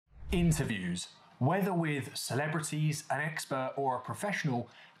Interviews, whether with celebrities, an expert, or a professional,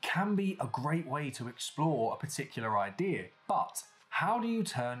 can be a great way to explore a particular idea. But how do you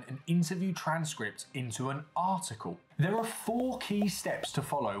turn an interview transcript into an article? There are 4 key steps to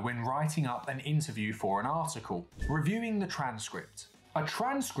follow when writing up an interview for an article. Reviewing the transcript. A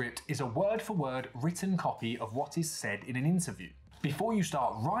transcript is a word-for-word written copy of what is said in an interview. Before you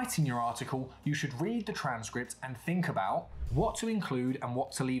start writing your article, you should read the transcript and think about what to include and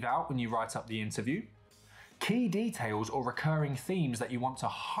what to leave out when you write up the interview, key details or recurring themes that you want to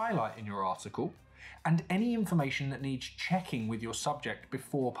highlight in your article, and any information that needs checking with your subject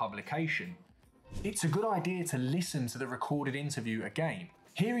before publication. It's a good idea to listen to the recorded interview again.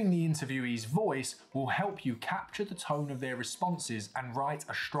 Hearing the interviewee's voice will help you capture the tone of their responses and write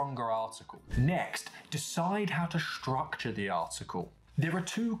a stronger article. Next, decide how to structure the article. There are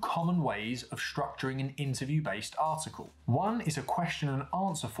 2 common ways of structuring an interview-based article. One is a question and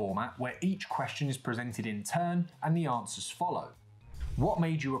answer format where each question is presented in turn and the answers follow. What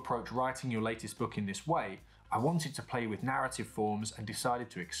made you approach writing your latest book in this way? I wanted to play with narrative forms and decided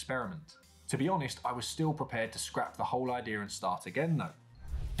to experiment. To be honest, I was still prepared to scrap the whole idea and start again though.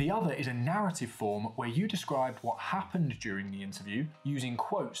 The other is a narrative form where you described what happened during the interview using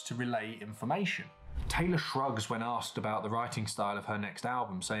quotes to relay information. Taylor shrugs when asked about the writing style of her next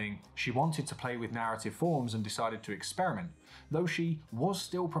album, saying she wanted to play with narrative forms and decided to experiment, though she was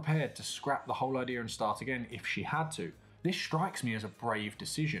still prepared to scrap the whole idea and start again if she had to. This strikes me as a brave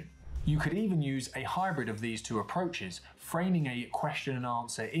decision. You could even use a hybrid of these 2 approaches, framing a question and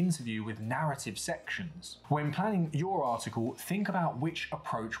answer interview with narrative sections. When planning your article, think about which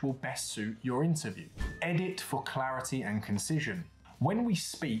approach will best suit your interview. Edit for clarity and concision. When we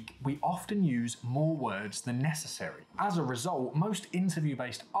speak, we often use more words than necessary. As a result, most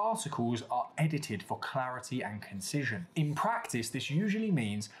interview-based articles are edited for clarity and concision. In practice, this usually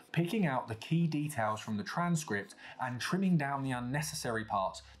means picking out the key details from the transcript and trimming down the unnecessary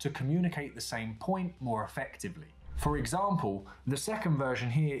parts to communicate the same point more effectively. For example, the second version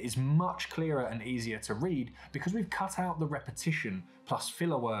here is much clearer and easier to read because we've cut out the repetition plus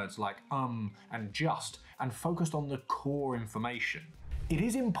filler words like and just and focused on the core information. It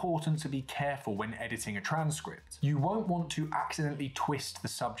is important to be careful when editing a transcript. You won't want to accidentally twist the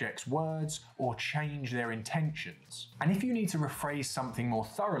subject's words or change their intentions. And if you need to rephrase something more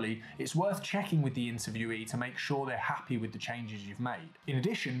thoroughly, it's worth checking with the interviewee to make sure they're happy with the changes you've made. In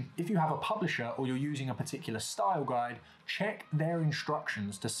addition, if you have a publisher or you're using a particular style guide, check their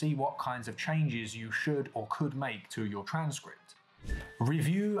instructions to see what kinds of changes you should or could make to your transcript.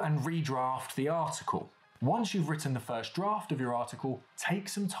 Review and redraft the article. Once you've written the first draft of your article, take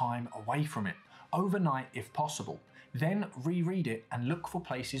some time away from it, overnight if possible. Then reread it and look for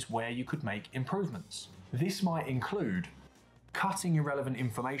places where you could make improvements. This might include cutting irrelevant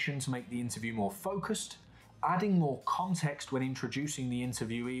information to make the interview more focused, adding more context when introducing the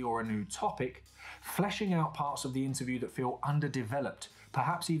interviewee or a new topic, fleshing out parts of the interview that feel underdeveloped,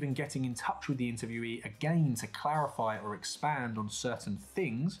 perhaps even getting in touch with the interviewee again to clarify or expand on certain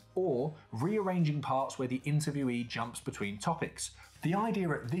things, or rearranging parts where the interviewee jumps between topics. The idea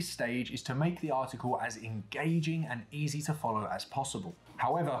at this stage is to make the article as engaging and easy to follow as possible.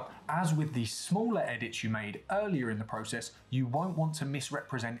 However, as with the smaller edits you made earlier in the process, you won't want to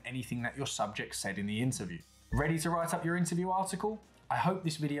misrepresent anything that your subject said in the interview. Ready to write up your interview article? I hope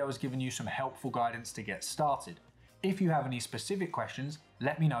this video has given you some helpful guidance to get started. If you have any specific questions,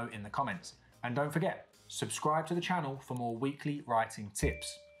 let me know in the comments. And don't forget, subscribe to the channel for more weekly writing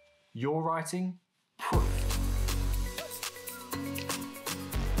tips. Your writing, proof.